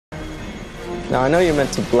Now I know you're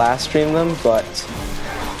meant to blast stream them, but...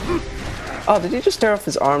 Oh, did he just tear off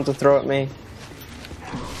his arm to throw at me?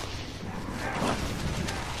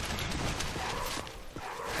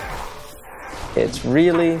 It's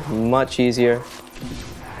really much easier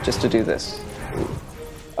just to do this.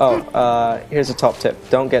 Oh, here's a top tip.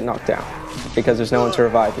 Don't get knocked down, because there's no one to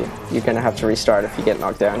revive you. You're gonna have to restart if you get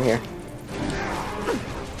knocked down here.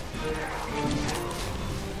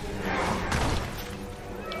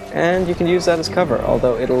 And you can use that as cover,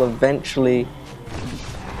 although it'll eventually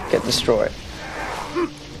get destroyed.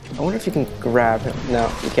 I wonder if you can grab him.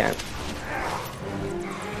 No, you can't.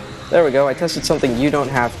 There we go, I tested something you don't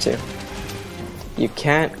have to. You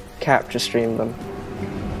can't capture stream them.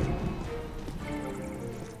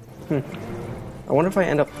 I wonder if I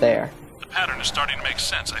end up there. The pattern is starting to make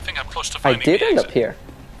sense. I think I'm close to finding I did the end exit. up here.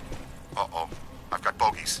 Uh-oh. I've got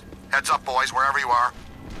bogeys. Heads up, boys, wherever you are.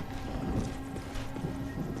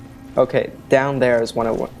 Okay, down there is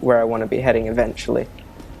where I want to be heading eventually.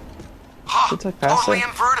 Ha! Did I pass Totally it?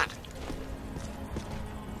 inverted.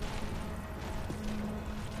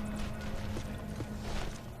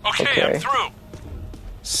 Okay, I'm through.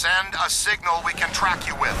 Send a signal we can track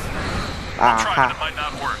you with. I'll try, but it Aha. might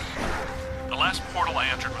not work. The last portal I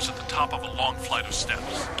entered was at the top of a long flight of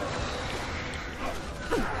steps.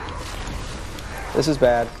 This is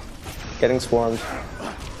bad. Getting swarmed.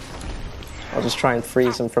 I'll just try and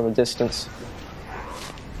freeze them from a distance.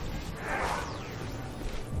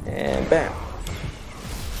 And bam.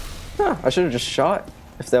 Huh, I should have just shot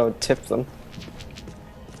if that would tip them.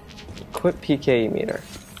 Equip PKE meter.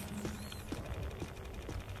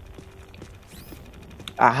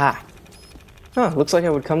 Aha. Huh, looks like I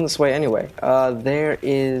would come this way anyway. There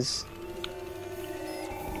is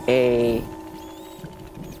a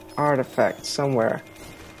artifact somewhere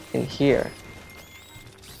in here.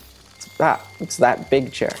 It's that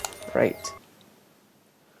big chair, right?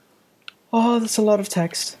 Oh, that's a lot of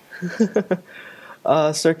text.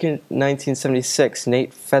 Circa 1976,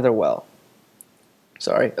 Nate Featherwell.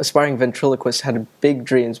 Sorry, aspiring ventriloquist had big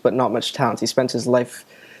dreams but not much talent. He spent his life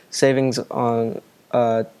savings on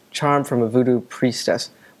a charm from a voodoo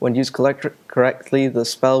priestess. When used correctly, the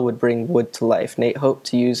spell would bring wood to life. Nate hoped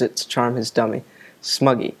to use it to charm his dummy,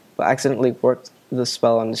 Smuggy, but accidentally worked the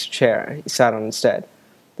spell on his chair. He sat on instead.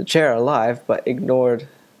 The chair, alive but ignored,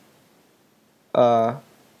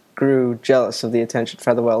 grew jealous of the attention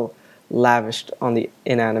Featherwell lavished on the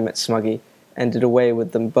inanimate Smuggy and did away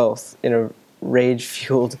with them both in a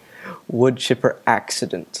rage-fueled wood chipper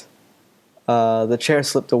accident. The chair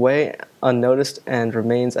slipped away unnoticed and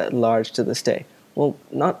remains at large to this day. Well,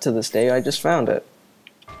 not to this day, I just found it.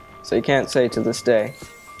 So you can't say to this day.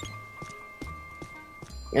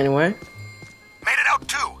 Anyway. Made it out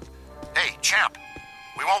too. Hey, champ.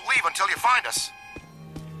 We won't leave until you find us.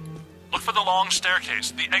 Look for the long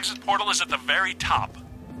staircase. The exit portal is at the very top.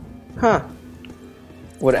 Huh.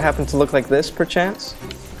 Would it happen to look like this, perchance?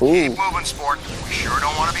 Ooh. Keep moving, sport. We sure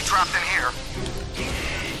don't want to be trapped in here.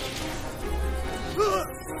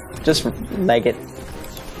 Just leg it.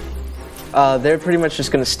 They're pretty much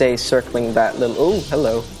just gonna stay circling that little... Oh,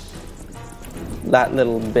 hello. That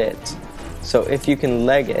little bit. So if you can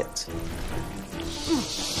leg it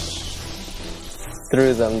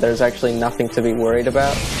through them, there's actually nothing to be worried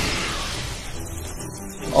about.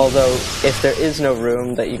 Although, if there is no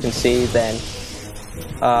room that you can see, then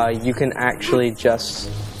you can actually just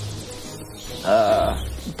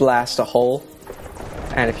blast a hole.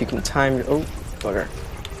 And if you can time... Oh, bugger.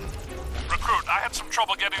 Recruit, I had some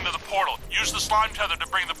trouble getting to the portal. Use the slime tether to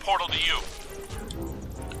bring the portal to you.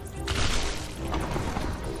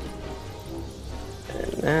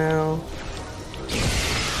 And now...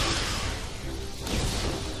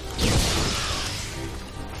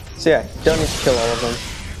 So yeah, you don't need to kill all of them.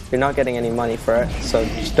 You're not getting any money for it, so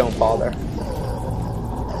just don't bother.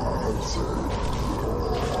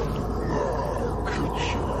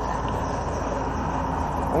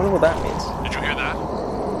 I wonder what that means. Did you hear that?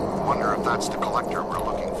 Wonder if that's the collector we're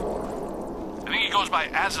looking for. I think he goes by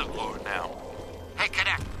Acid Lord now. Hey,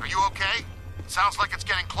 Cadet, are you okay? Sounds like it's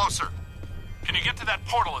getting closer. Can you get to that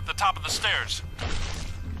portal at the top of the stairs?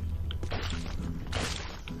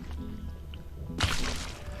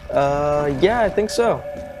 Yeah, I think so.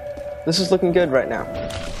 This is looking good right now.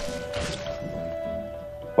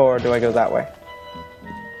 Or do I go that way?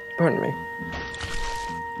 Pardon me.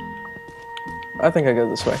 I think I go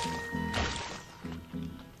this way.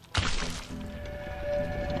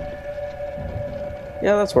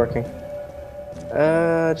 Yeah, that's working.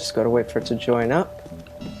 Just gotta wait for it to join up.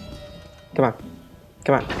 Come on.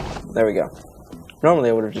 Come on. There we go. Normally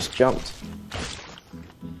I would have just jumped.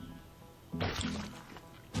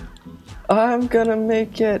 I'm gonna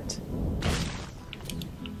make it.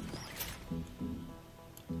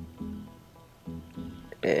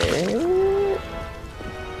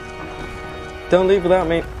 Don't leave without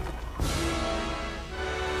me.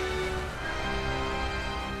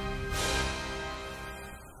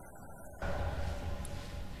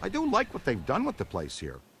 I do like what they've done with the place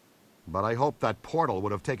here. But I hope that portal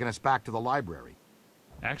would have taken us back to the library.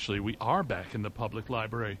 Actually, we are back in the public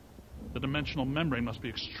library. The dimensional membrane must be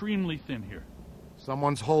extremely thin here.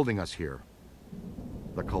 Someone's holding us here.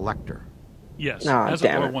 The Collector. Yes, Aw,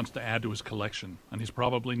 damn Asador it. wants to add to his collection, and he's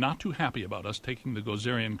probably not too happy about us taking the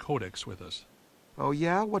Gozerian Codex with us. Oh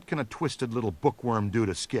yeah? What can a twisted little bookworm do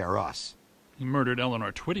to scare us? He murdered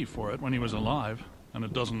Eleanor Twitty for it when he was alive, and a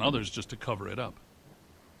dozen others just to cover it up.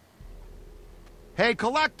 Hey,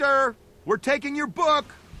 Collector! We're taking your book!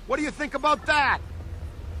 What do you think about that?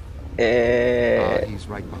 He's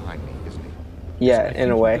right behind me, isn't he? Yeah, I in think a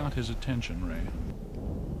you way. got his attention, Ray.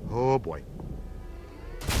 Oh boy.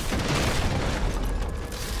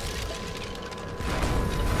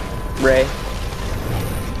 Ray,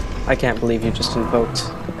 I can't believe you just invoked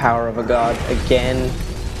the power of a god again.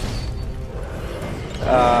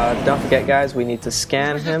 Don't forget, guys, we need to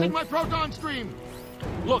scan him. My proton stream!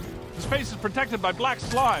 Look, his face is protected by black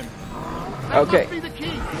slime. That Okay. must be the key!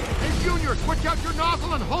 Hey, Junior, switch out your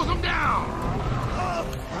nozzle and hose him down!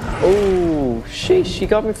 Oh, sheesh, she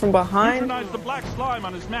got me from behind. Neutralize the black slime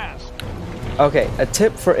on his mask. Okay, a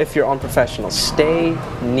tip for if you're unprofessional. Stay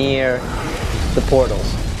near the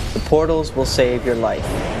portals. The portals will save your life.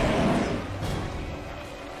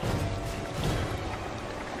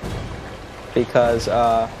 Because,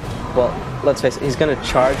 well, let's face it, he's going to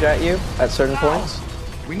charge at you at certain points.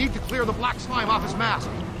 We need to clear the black slime off his mask.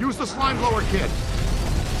 Use the slime blower kit.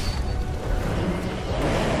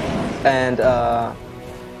 And,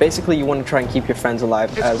 basically you want to try and keep your friends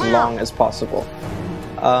alive as clear. long as possible.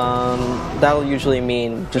 That'll usually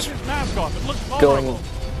mean just His mask off. It looks going...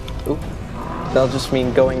 vulnerable. Oop. That'll just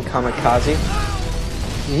mean going kamikaze.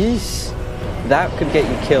 Yeesh. That could get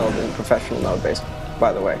you killed in professional mode,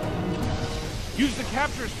 by the way. Use the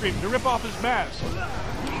capture stream to rip off his mask.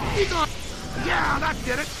 He's on. Yeah, that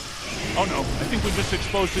did it. Oh no, I think we just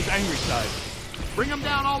exposed his angry side. Bring him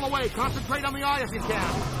down all the way. Concentrate on the eye if you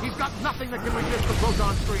can. He's got nothing that can resist the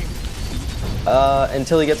proton stream.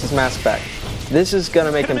 Until he gets his mask back. This is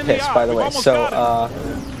gonna make Hit him him in the pissed, eye. by the We've way. almost So, got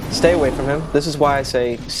stay away from him. This is why I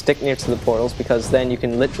say stick near to the portals, because then you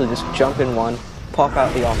can literally just jump in one, pop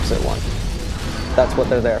out the opposite one. That's what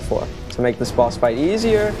they're there for, to make this boss fight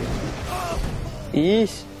easier.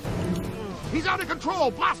 Eesh. He's out of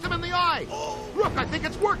control. Blast him in the eye. Look, I think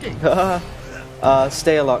it's working.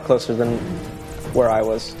 Stay a lot closer than where I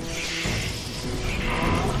was.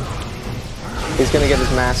 He's gonna get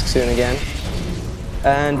his mask soon again.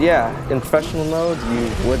 And yeah, in professional mode,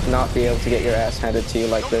 you would not be able to get your ass handed to you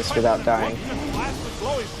like this without dying. Blast the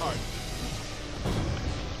glowy part.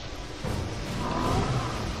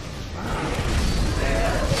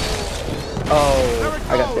 Oh,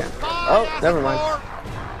 I got damn. Oh, never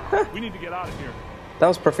mind. We need to get out of here. That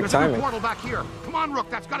was perfect There's a timing. portal back here. Come on, Rook.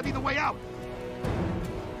 That's got to be the way out.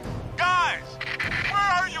 Guys! Where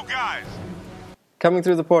are you guys? Coming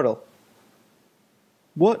through the portal.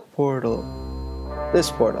 What portal?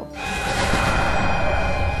 This portal.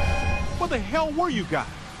 Where the hell were you guys?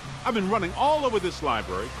 I've been running all over this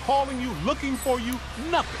library, calling you, looking for you,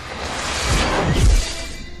 nothing.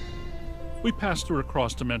 We passed through a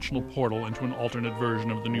cross-dimensional portal into an alternate version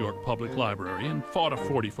of the New York Public Library and fought a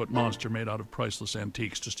 40-foot monster made out of priceless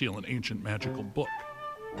antiques to steal an ancient magical book.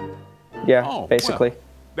 Yeah, Oh, basically. well,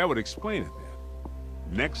 that would explain it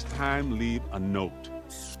then. Next time, leave a note.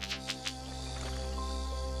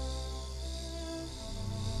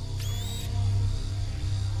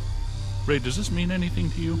 Ray, does this mean anything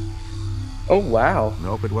to you? Oh, wow.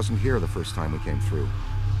 Nope, it wasn't here the first time we came through.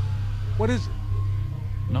 What is it?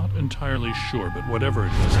 Not entirely sure, but whatever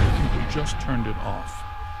it is, I think we just turned it off.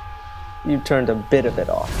 You turned a bit of it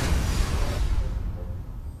off.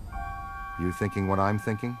 You thinking what I'm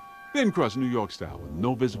thinking? Thin crust New York style with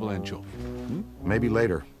no visible anchovy. Maybe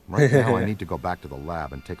later. Right now, I need to go back to the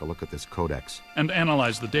lab and take a look at this codex. And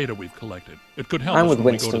analyze the data we've collected. It could help I'm us with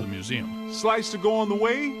when we go to Winston. the museum. Slice to go on the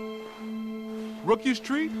way? Rookie's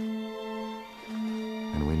treat?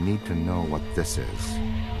 And we need to know what this is.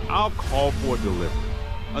 I'll call for delivery.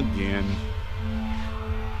 Again.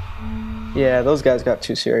 Yeah, those guys got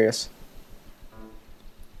too serious.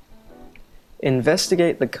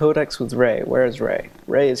 Investigate the codex with Ray. Where is Ray?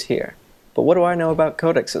 Ray is here. But what do I know about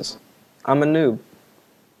codexes? I'm a noob.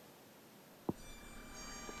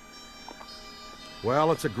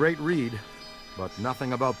 Well, it's a great read, but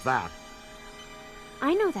nothing about that.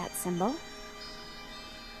 I know that symbol.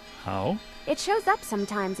 How? It shows up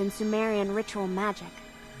sometimes in Sumerian ritual magic.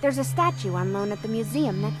 There's a statue on loan at the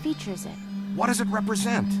museum that features it. What does it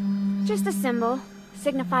represent? Just a symbol.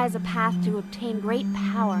 Signifies a path to obtain great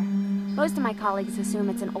power. Most of my colleagues assume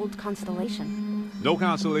it's an old constellation. No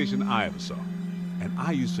constellation I ever saw. And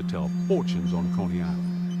I used to tell fortunes on Coney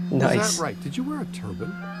Island. Nice. Is that right? Did you wear a turban?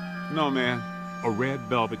 No, man. A red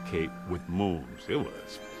velvet cape with moons. It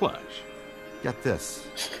was plush. Get this.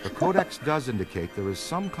 The Codex does indicate there is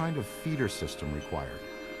some kind of feeder system required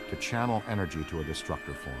to channel energy to a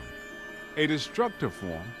destructor form. A destructor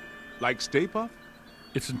form? Like Stay Puft?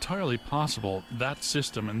 It's entirely possible that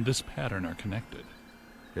system and this pattern are connected.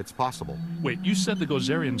 It's possible. Wait, you said the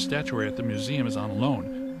Gozerian statuary at the museum is on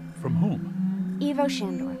loan. From whom? Ivo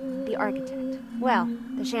Shandor, the architect. Well,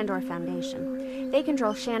 the Shandor Foundation. They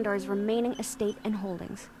control Shandor's remaining estate and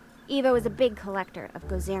holdings. Ivo is a big collector of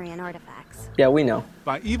Gozerian artifacts. Yeah, we know.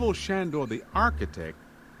 By Ivo Shandor the architect,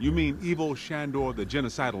 you mean Ivo Shandor the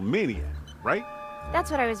genocidal maniac, right?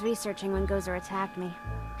 That's what I was researching when Gozer attacked me.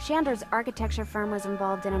 Shandor's architecture firm was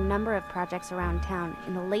involved in a number of projects around town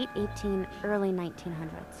in the late early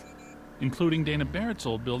 1900s. Including Dana Barrett's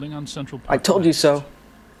old building on Central Park. I told you so.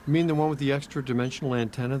 You mean the one with the extra-dimensional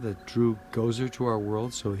antenna that drew Gozer to our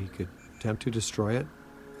world so he could attempt to destroy it?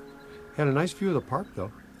 Had a nice view of the park,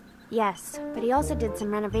 though. Yes, but he also did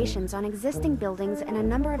some renovations on existing buildings and a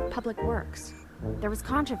number of public works. There was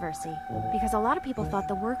controversy, because a lot of people thought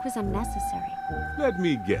the work was unnecessary. Let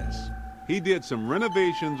me guess. He did some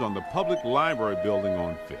renovations on the public library building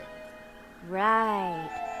on Fifth. Right.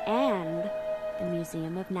 And the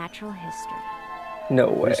Museum of Natural History. No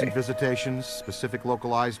way. Recent visitations, specific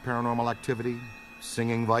localized paranormal activity,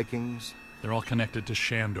 singing Vikings. They're all connected to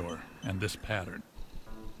Shandor and this pattern.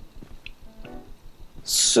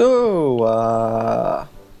 So,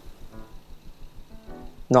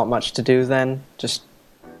 not much to do then. Just,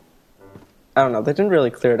 I don't know, they didn't really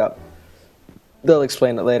clear it up. They'll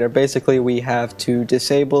explain it later. Basically, we have to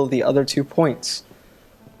disable the other 2 points.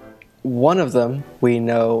 One of them, we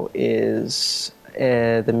know, is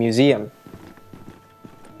the museum.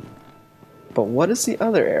 But what is the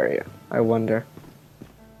other area, I wonder?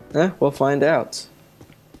 We'll find out.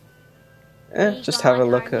 Just have a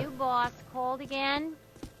look at... Our new boss called again?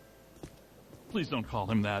 Please don't call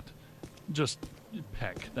him that. Just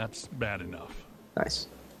Peck. That's bad enough. Nice.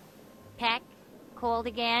 Peck called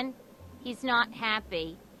again? He's not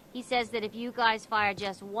happy. He says that if you guys fire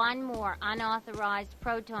just one more unauthorized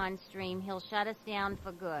proton stream, he'll shut us down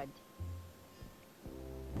for good.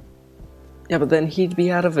 Yeah, but then he'd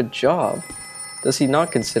be out of a job. Does he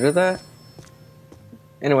not consider that?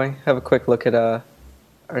 Anyway, have a quick look at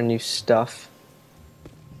our new stuff.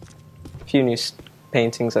 A few new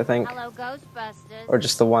paintings, I think. Hello, Ghostbusters. Or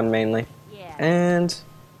just the one mainly. Yeah. And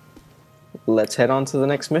let's head on to the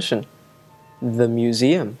next mission. The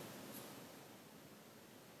museum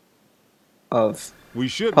of We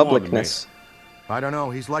should warn the publicness. I don't know,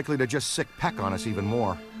 he's likely to just sick Peck on us even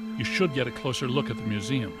more. You should get a closer look at the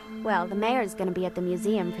museum. Well, the mayor's gonna be at the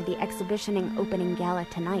museum for the exhibitioning opening gala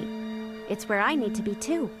tonight. It's where I need to be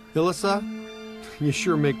too. Alyssa, you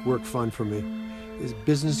sure make work fun for me. Is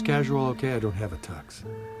business casual okay? I don't have a tux.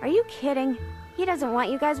 Are you kidding? He doesn't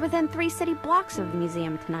want you guys within 3 city blocks of the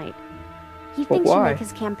museum tonight. He thinks you why? make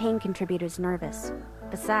his campaign contributors nervous.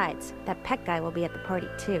 Besides, that Peck guy will be at the party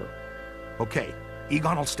too. Okay,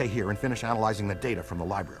 Egon will stay here and finish analyzing the data from the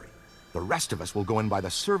library. The rest of us will go in by the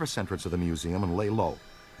service entrance of the museum and lay low.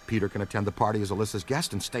 Peter can attend the party as Alyssa's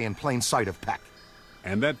guest and stay in plain sight of Peck.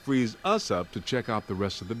 And that frees us up to check out the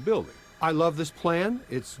rest of the building. I love this plan.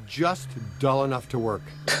 It's just dull enough to work.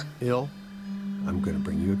 Il, I'm gonna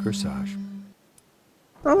bring you a corsage.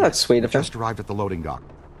 Oh, that's sweet of him. Just arrived at the loading dock.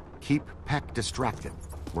 Keep Peck distracted.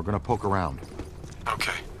 We're gonna poke around.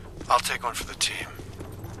 Okay, I'll take one for the team.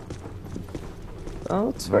 Oh,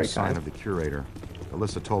 it's No very sign kind. of the curator.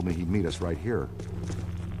 Alyssa told me he'd meet us right here.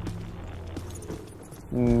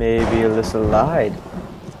 Maybe Alyssa lied.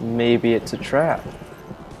 Maybe it's a trap.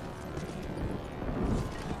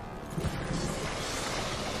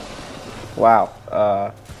 Wow,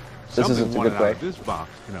 this Something isn't a wanted good out way. of this box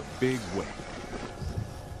in a big way.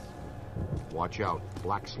 Watch out,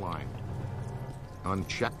 black slime.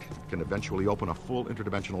 Unchecked, can eventually open a full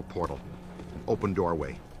interdimensional portal. An open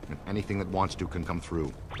doorway, and anything that wants to can come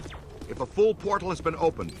through. If a full portal has been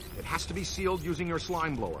opened, it has to be sealed using your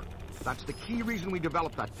slime blower. That's the key reason we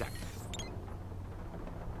developed that tech.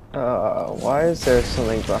 Why is there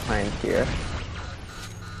something behind here?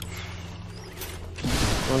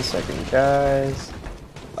 1 second, guys.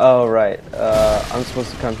 Oh, right. I'm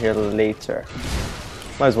supposed to come here later.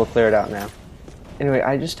 Might as well clear it out now. Anyway,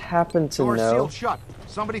 I just happen to Door's know... sealed shut.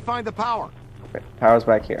 Somebody find the power. Okay, power's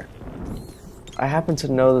back here. I happen to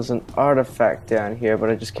know there's an artifact down here,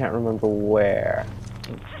 but I just can't remember where.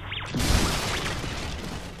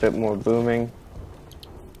 Bit more booming.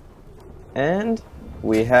 And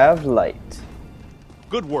we have light.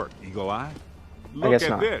 Good work, Eagle Eye. I Look guess at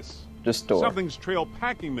not. this. Just door. Something's trailed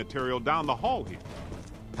packing material down the hall here.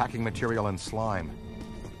 Packing material and slime.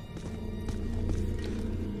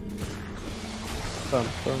 Bum,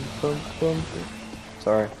 bum, bum, bum.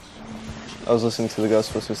 Sorry. I was listening to the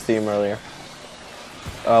Ghostbusters theme earlier.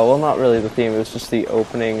 Well, not really the theme, it was just the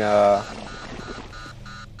opening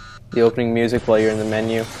music while you're in the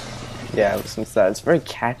menu. Yeah, listen to that. It's very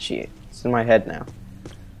catchy. It's in my head now.